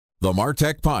The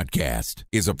MarTech Podcast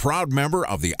is a proud member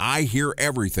of the I Hear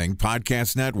Everything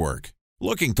Podcast Network.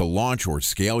 Looking to launch or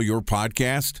scale your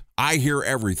podcast? I Hear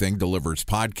Everything delivers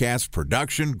podcast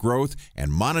production, growth,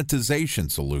 and monetization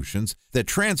solutions that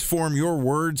transform your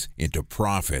words into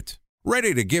profit.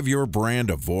 Ready to give your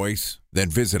brand a voice? Then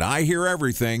visit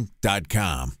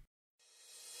iheareverything.com.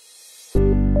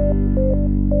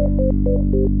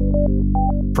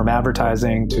 From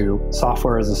advertising to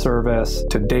software as a service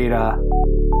to data.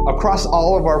 Across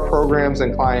all of our programs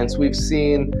and clients, we've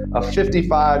seen a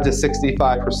 55 to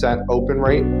 65% open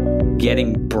rate.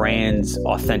 Getting brands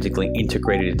authentically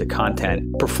integrated into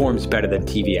content performs better than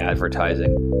TV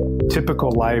advertising.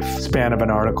 Typical lifespan of an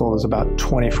article is about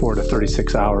 24 to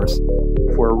 36 hours.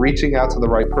 If we're reaching out to the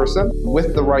right person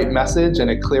with the right message and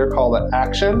a clear call to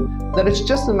action, then it's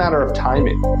just a matter of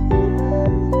timing.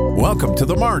 Welcome to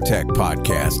the MarTech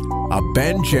Podcast, a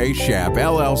Ben J. Schaap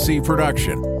LLC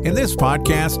production. In this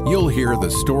podcast, you'll hear the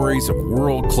stories of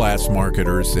world-class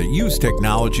marketers that use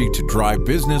technology to drive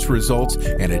business results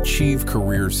and achieve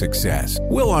career success.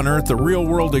 We'll unearth the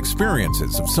real-world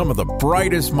experiences of some of the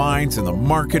brightest minds in the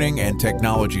marketing and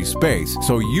technology space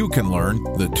so you can learn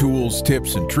the tools,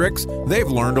 tips, and tricks they've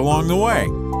learned along the way.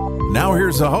 Now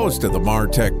here's the host of the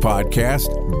MarTech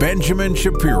Podcast, Benjamin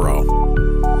Shapiro.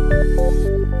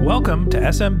 Welcome to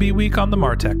SMB Week on the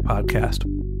MarTech Podcast.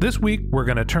 This week, we're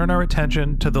going to turn our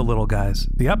attention to the little guys,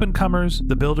 the up-and-comers,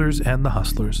 the builders, and the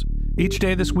hustlers. Each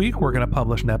day this week, we're going to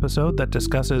publish an episode that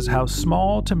discusses how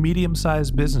small to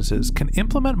medium-sized businesses can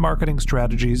implement marketing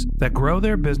strategies that grow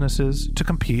their businesses to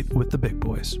compete with the big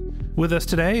boys. With us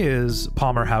today is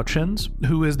Palmer Houchins,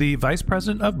 who is the Vice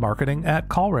President of Marketing at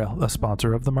CallRail, a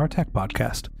sponsor of the MarTech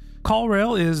Podcast.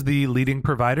 CallRail is the leading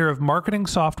provider of marketing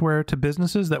software to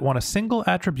businesses that want a single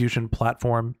attribution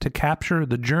platform to capture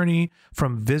the journey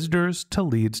from visitors to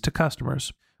leads to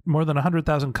customers. More than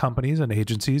 100,000 companies and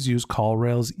agencies use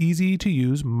CallRail's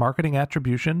easy-to-use marketing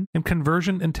attribution and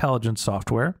conversion intelligence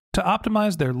software to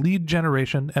optimize their lead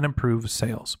generation and improve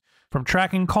sales. From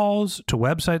tracking calls to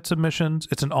website submissions,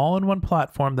 it's an all-in-one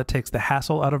platform that takes the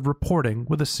hassle out of reporting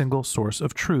with a single source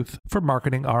of truth for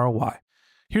marketing ROI.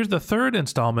 Here's the third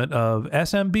installment of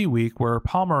SMB Week, where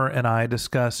Palmer and I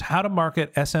discuss how to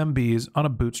market SMBs on a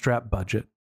bootstrap budget.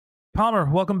 Palmer,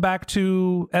 welcome back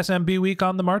to SMB Week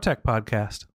on the MarTech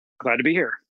Podcast. Glad to be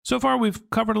here. So far, we've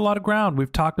covered a lot of ground.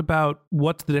 We've talked about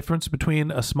what's the difference between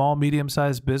a small,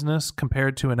 medium-sized business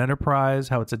compared to an enterprise,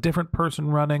 how it's a different person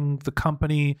running the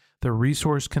company, they're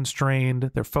resource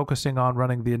constrained, they're focusing on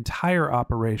running the entire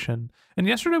operation. And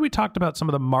yesterday, we talked about some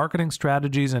of the marketing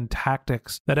strategies and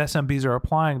tactics that SMBs are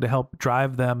applying to help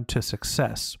drive them to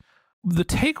success. The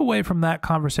takeaway from that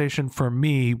conversation for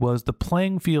me was the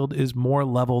playing field is more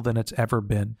level than it's ever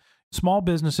been. Small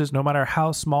businesses, no matter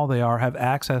how small they are, have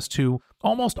access to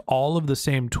almost all of the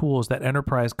same tools that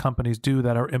enterprise companies do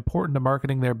that are important to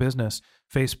marketing their business.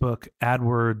 Facebook,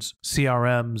 AdWords,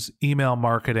 CRMs, email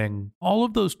marketing. All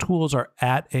of those tools are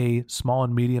at a small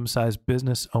and medium-sized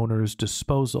business owner's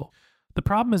disposal. The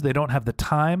problem is they don't have the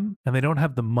time and they don't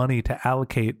have the money to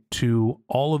allocate to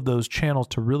all of those channels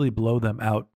to really blow them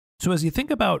out. So as you think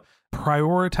about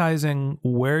prioritizing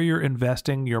where you're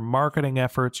investing your marketing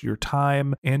efforts, your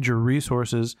time, and your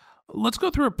resources, let's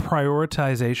go through a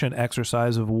prioritization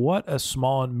exercise of what a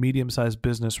small and medium-sized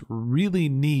business really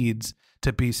needs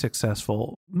to be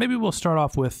successful. Maybe we'll start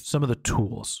off with some of the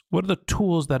tools. What are the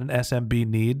tools that an SMB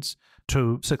needs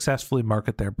to successfully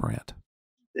market their brand?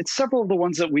 It's several of the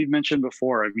ones that we've mentioned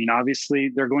before. I mean,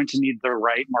 obviously, they're going to need the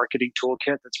right marketing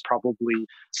toolkit. That's probably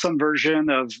some version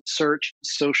of search,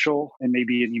 social, and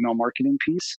maybe an email marketing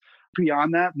piece.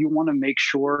 Beyond that, you want to make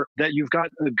sure that you've got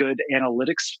a good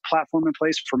analytics platform in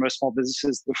place. For most small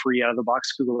businesses, the free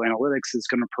out-of-the-box Google Analytics is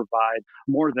going to provide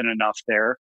more than enough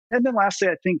there. And then lastly,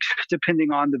 I think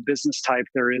depending on the business type,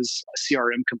 there is a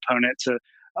CRM component to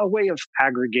a way of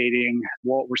aggregating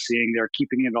what we're seeing there,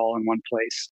 keeping it all in one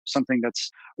place, something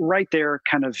that's right there,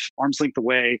 kind of arm's length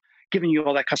away, giving you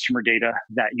all that customer data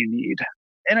that you need.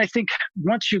 And I think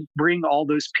once you bring all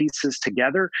those pieces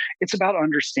together, it's about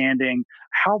understanding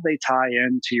how they tie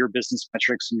into your business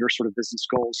metrics and your sort of business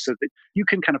goals so that you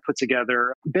can kind of put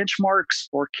together benchmarks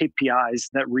or KPIs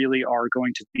that really are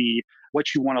going to be what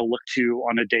you want to look to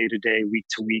on a day-to-day,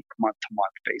 week-to-week,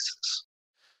 month-to-month basis.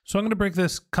 So I'm going to break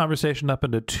this conversation up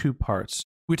into two parts.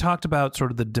 We talked about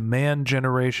sort of the demand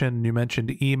generation. You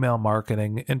mentioned email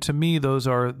marketing. And to me, those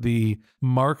are the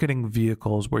marketing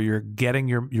vehicles where you're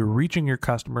reaching your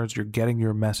customers, you're getting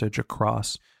your message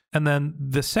across. And then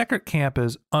the second camp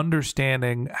is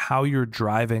understanding how you're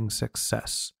driving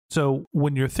success. So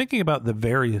when you're thinking about the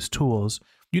various tools,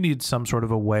 you need some sort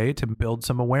of a way to build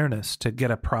some awareness, to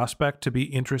get a prospect to be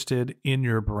interested in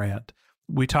your brand.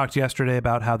 We talked yesterday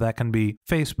about how that can be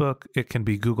Facebook, it can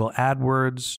be Google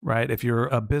AdWords, right? If you're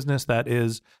a business that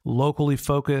is locally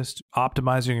focused,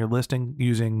 optimizing your listing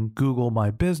using Google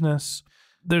My Business,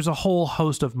 there's a whole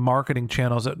host of marketing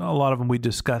channels, that a lot of them we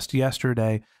discussed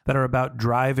yesterday, that are about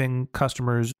driving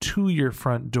customers to your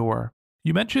front door.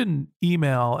 You mentioned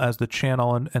email as the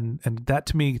channel, and that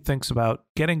to me thinks about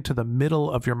getting to the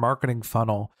middle of your marketing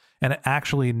funnel and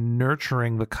actually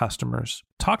nurturing the customers.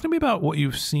 Talk to me about what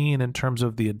you've seen in terms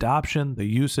of the adoption, the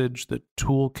usage, the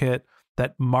toolkit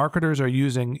that marketers are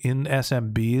using in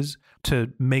SMBs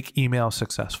to make email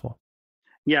successful.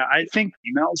 Yeah, I think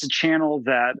email is a channel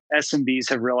that SMBs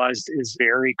have realized is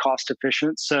very cost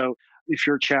efficient. So if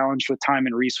you're challenged with time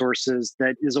and resources,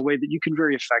 that is a way that you can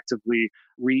very effectively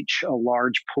reach a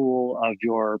large pool of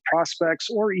your prospects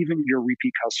or even your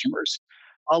repeat customers.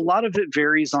 A lot of it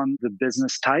varies on the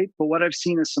business type, but what I've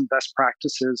seen is some best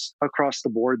practices across the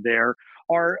board there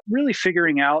are really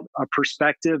figuring out a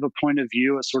perspective, a point of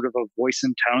view, a sort of a voice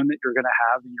and tone that you're going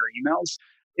to have in your emails.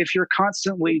 If you're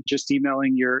constantly just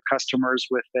emailing your customers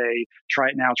with a try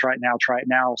it now, try it now, try it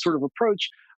now sort of approach,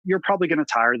 you're probably going to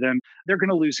tire them. They're going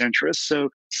to lose interest. So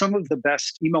some of the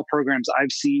best email programs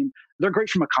I've seen, they're great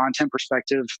from a content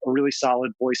perspective, a really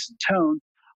solid voice and tone.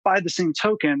 By the same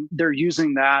token, they're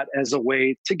using that as a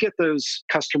way to get those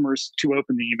customers to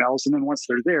open the emails. And then once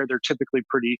they're there, they're typically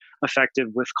pretty effective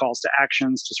with calls to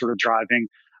actions to sort of driving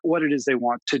what it is they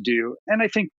want to do. And I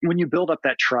think when you build up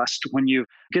that trust, when you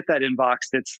get that inbox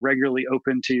that's regularly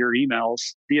open to your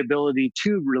emails, the ability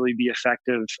to really be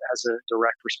effective as a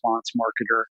direct response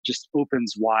marketer just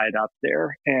opens wide up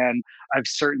there. And I've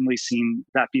certainly seen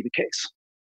that be the case.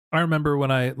 I remember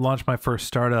when I launched my first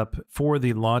startup, for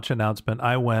the launch announcement,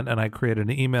 I went and I created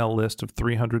an email list of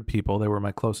 300 people. They were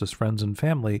my closest friends and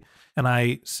family. And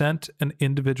I sent an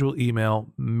individual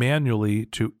email manually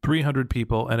to 300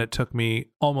 people, and it took me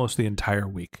almost the entire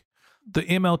week.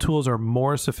 The email tools are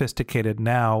more sophisticated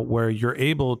now, where you're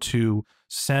able to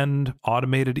send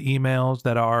automated emails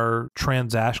that are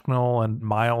transactional and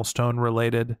milestone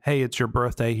related. Hey, it's your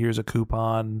birthday. Here's a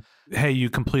coupon. Hey, you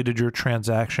completed your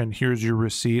transaction. Here's your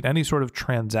receipt. Any sort of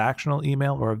transactional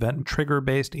email or event trigger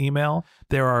based email.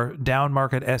 There are down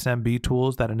market SMB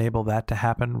tools that enable that to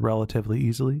happen relatively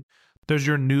easily. There's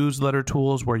your newsletter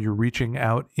tools where you're reaching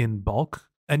out in bulk.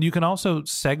 And you can also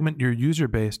segment your user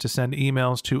base to send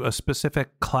emails to a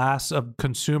specific class of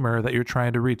consumer that you're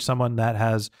trying to reach. Someone that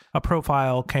has a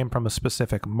profile, came from a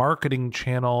specific marketing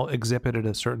channel, exhibited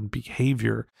a certain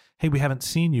behavior. Hey, we haven't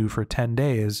seen you for 10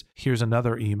 days. Here's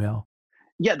another email.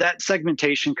 Yeah, that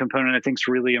segmentation component I think is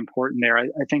really important there. I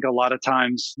think a lot of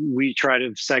times we try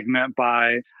to segment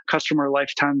by customer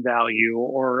lifetime value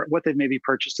or what they've maybe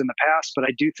purchased in the past. But I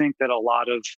do think that a lot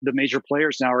of the major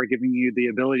players now are giving you the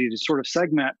ability to sort of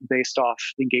segment based off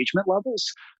engagement levels.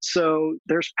 So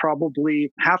there's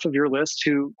probably half of your list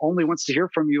who only wants to hear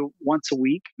from you once a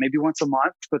week, maybe once a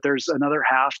month, but there's another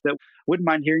half that wouldn't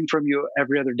mind hearing from you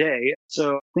every other day.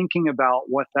 So thinking about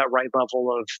what that right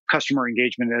level of customer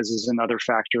engagement is another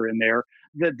factor in there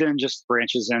that then just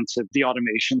branches into the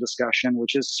automation discussion,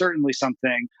 which is certainly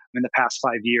something in the past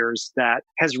 5 years that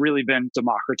has really been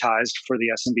democratized for the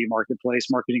SMB marketplace.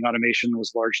 Marketing automation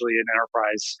was largely an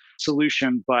enterprise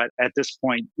solution, but at this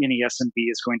point, any SMB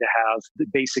is going to have the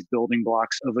basic building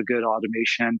blocks of a good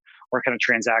automation or kind of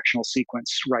transactional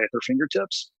sequence right at their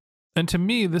fingertips. And to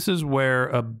me, this is where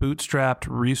a bootstrapped,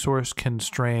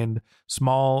 resource-constrained,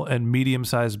 small and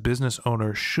medium-sized business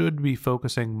owner should be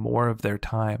focusing more of their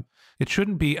time. It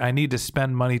shouldn't be, I need to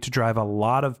spend money to drive a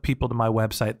lot of people to my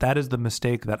website. That is the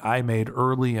mistake that I made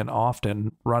early and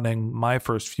often running my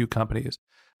first few companies.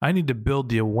 I need to build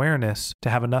the awareness to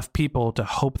have enough people to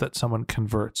hope that someone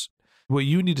converts. What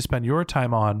you need to spend your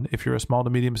time on, if you're a small to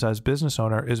medium-sized business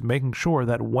owner, is making sure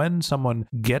that when someone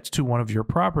gets to one of your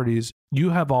properties, you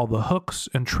have all the hooks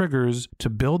and triggers to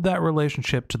build that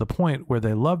relationship to the point where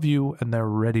they love you and they're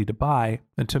ready to buy.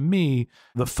 And to me,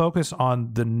 the focus on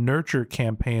the nurture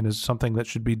campaign is something that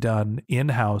should be done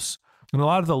in-house. And a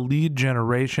lot of the lead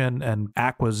generation and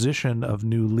acquisition of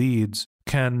new leads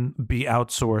can be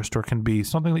outsourced or can be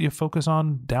something that you focus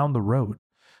on down the road.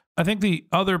 I think the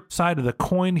other side of the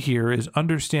coin here is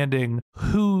understanding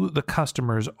who the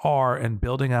customers are and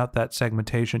building out that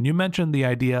segmentation. You mentioned the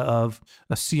idea of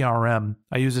a CRM.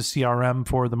 I use a CRM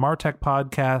for the MarTech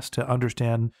podcast to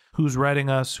understand who's writing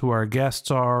us, who our guests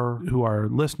are, who our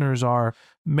listeners are.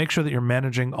 Make sure that you're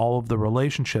managing all of the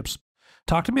relationships.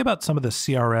 Talk to me about some of the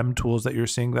CRM tools that you're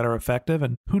seeing that are effective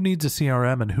and who needs a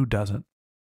CRM and who doesn't.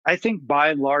 I think by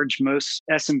and large, most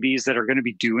SMBs that are going to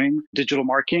be doing digital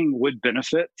marketing would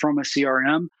benefit from a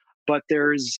CRM, but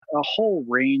there's a whole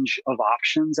range of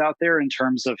options out there in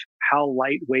terms of how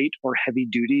lightweight or heavy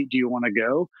duty do you want to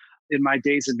go. In my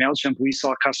days at MailChimp, we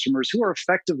saw customers who are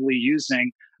effectively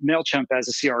using MailChimp as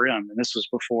a CRM. And this was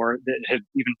before that had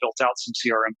even built out some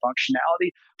CRM functionality.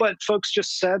 But folks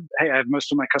just said, hey, I have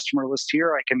most of my customer list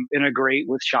here. I can integrate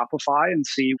with Shopify and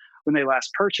see when they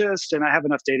last purchased. And I have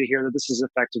enough data here that this is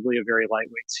effectively a very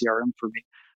lightweight CRM for me.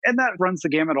 And that runs the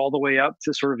gamut all the way up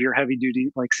to sort of your heavy duty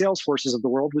like Salesforces of the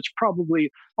world, which probably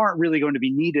aren't really going to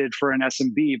be needed for an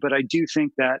SMB. But I do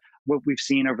think that what we've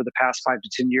seen over the past 5 to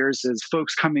 10 years is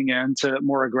folks coming in to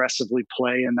more aggressively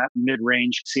play in that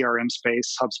mid-range CRM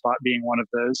space, HubSpot being one of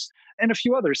those, and a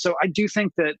few others. So I do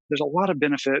think that there's a lot of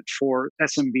benefit for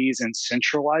SMBs in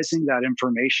centralizing that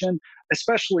information,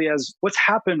 especially as what's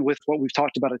happened with what we've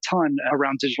talked about a ton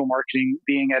around digital marketing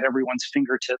being at everyone's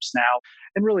fingertips now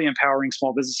and really empowering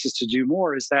small businesses to do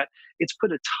more is that it's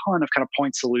put a ton of kind of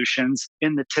point solutions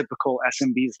in the typical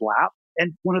SMB's lap.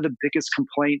 And one of the biggest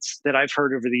complaints that I've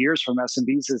heard over the years from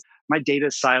SMBs is my data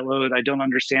is siloed. I don't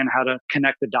understand how to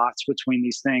connect the dots between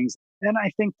these things. And I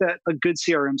think that a good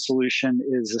CRM solution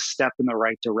is a step in the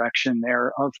right direction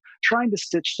there of trying to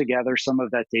stitch together some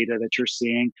of that data that you're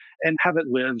seeing and have it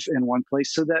live in one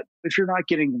place so that if you're not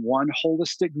getting one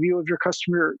holistic view of your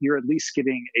customer, you're at least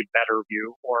getting a better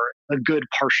view or a good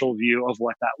partial view of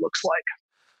what that looks like.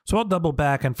 So I'll double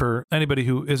back, and for anybody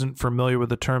who isn't familiar with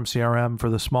the term CRM, for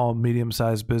the small,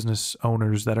 medium-sized business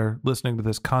owners that are listening to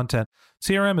this content,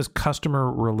 CRM is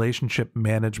Customer Relationship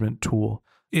Management Tool.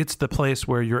 It's the place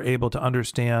where you're able to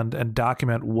understand and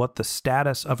document what the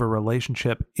status of a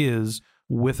relationship is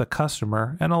with a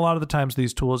customer. And a lot of the times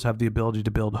these tools have the ability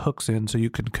to build hooks in so you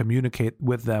can communicate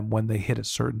with them when they hit a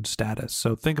certain status.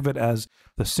 So think of it as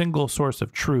the single source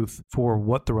of truth for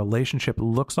what the relationship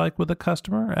looks like with a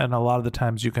customer. And a lot of the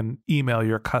times you can email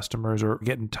your customers or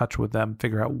get in touch with them,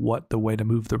 figure out what the way to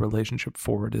move the relationship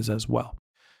forward is as well.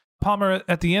 Palmer,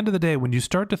 at the end of the day, when you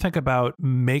start to think about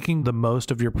making the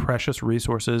most of your precious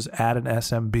resources at an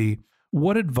SMB,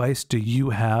 what advice do you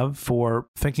have for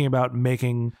thinking about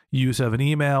making use of an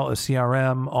email, a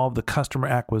CRM, all of the customer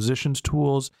acquisitions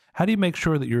tools? How do you make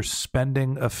sure that you're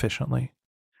spending efficiently?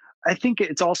 I think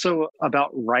it's also about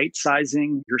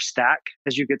right-sizing your stack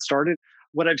as you get started.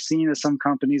 What I've seen is some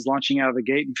companies launching out of the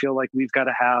gate and feel like we've got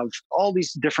to have all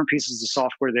these different pieces of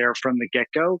software there from the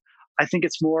get-go. I think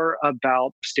it's more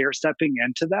about stair-stepping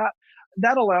into that.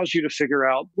 That allows you to figure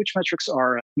out which metrics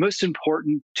are most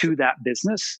important to that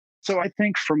business. So I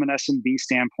think from an SMB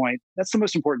standpoint, that's the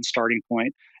most important starting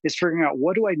point, is figuring out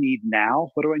what do I need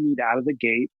now? What do I need out of the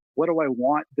gate? What do I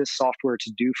want this software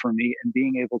to do for me? And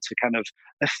being able to kind of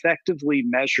effectively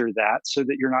measure that so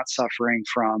that you're not suffering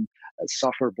from a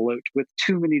software bloat with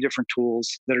too many different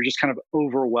tools that are just kind of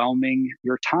overwhelming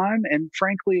your time. And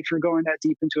frankly, if you're going that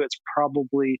deep into it, it's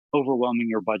probably overwhelming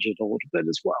your budget a little bit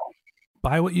as well.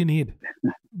 Buy what you need.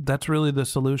 That's really the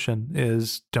solution,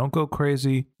 is don't go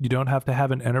crazy. You don't have to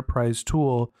have an enterprise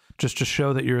tool just to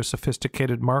show that you're a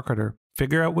sophisticated marketer.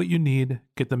 Figure out what you need,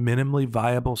 get the minimally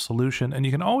viable solution, and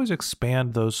you can always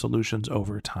expand those solutions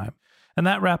over time. And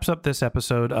that wraps up this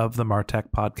episode of the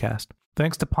MarTech Podcast.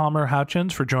 Thanks to Palmer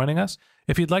Houchins for joining us.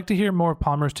 If you'd like to hear more of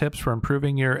Palmer's tips for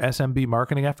improving your SMB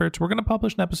marketing efforts, we're going to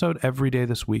publish an episode every day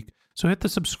this week. So hit the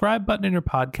subscribe button in your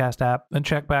podcast app and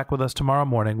check back with us tomorrow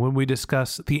morning when we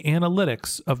discuss the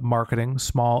analytics of marketing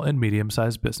small and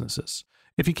medium-sized businesses.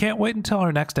 If you can't wait until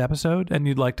our next episode and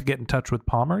you'd like to get in touch with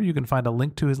Palmer, you can find a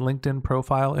link to his LinkedIn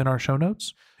profile in our show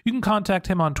notes. You can contact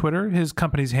him on Twitter. His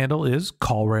company's handle is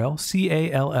CallRail,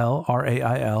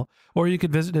 CallRail, or you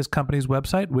could visit his company's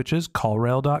website, which is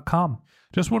callrail.com.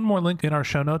 Just one more link in our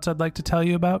show notes I'd like to tell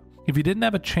you about. If you didn't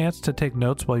have a chance to take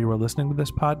notes while you were listening to this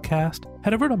podcast,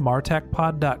 head over to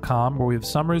martechpod.com where we have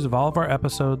summaries of all of our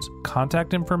episodes,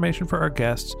 contact information for our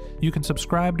guests. You can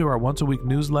subscribe to our once-a-week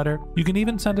newsletter. You can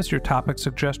even send us your topic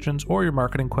suggestions or your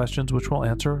marketing questions, which we'll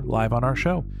answer live on our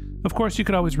show. Of course, you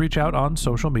could always reach out on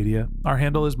social media. Our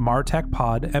handle is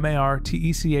MarTechPod,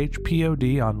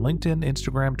 MarTechPod on LinkedIn,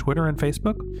 Instagram, Twitter, and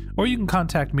Facebook. Or you can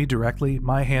contact me directly.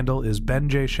 My handle is Ben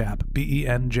J. Shap,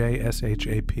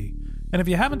 BenJShap. And if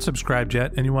you haven't subscribed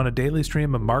yet and you want a daily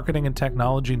stream of marketing and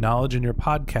technology knowledge in your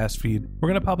podcast feed, we're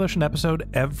going to publish an episode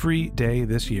every day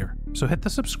this year. So hit the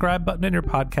subscribe button in your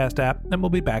podcast app and we'll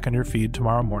be back in your feed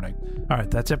tomorrow morning. All right,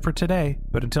 that's it for today.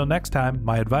 But until next time,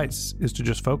 my advice is to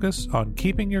just focus on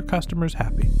keeping your customers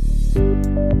happy.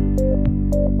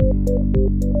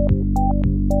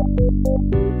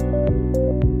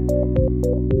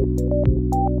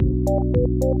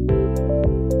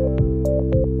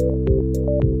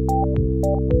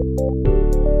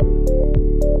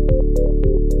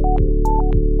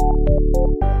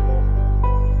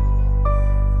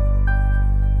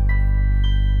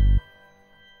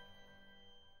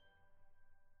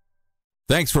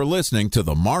 Thanks for listening to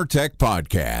the MarTech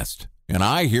Podcast, an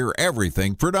I Hear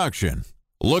Everything production.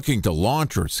 Looking to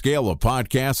launch or scale a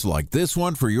podcast like this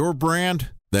one for your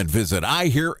brand? Then visit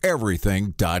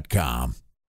iheareverything.com.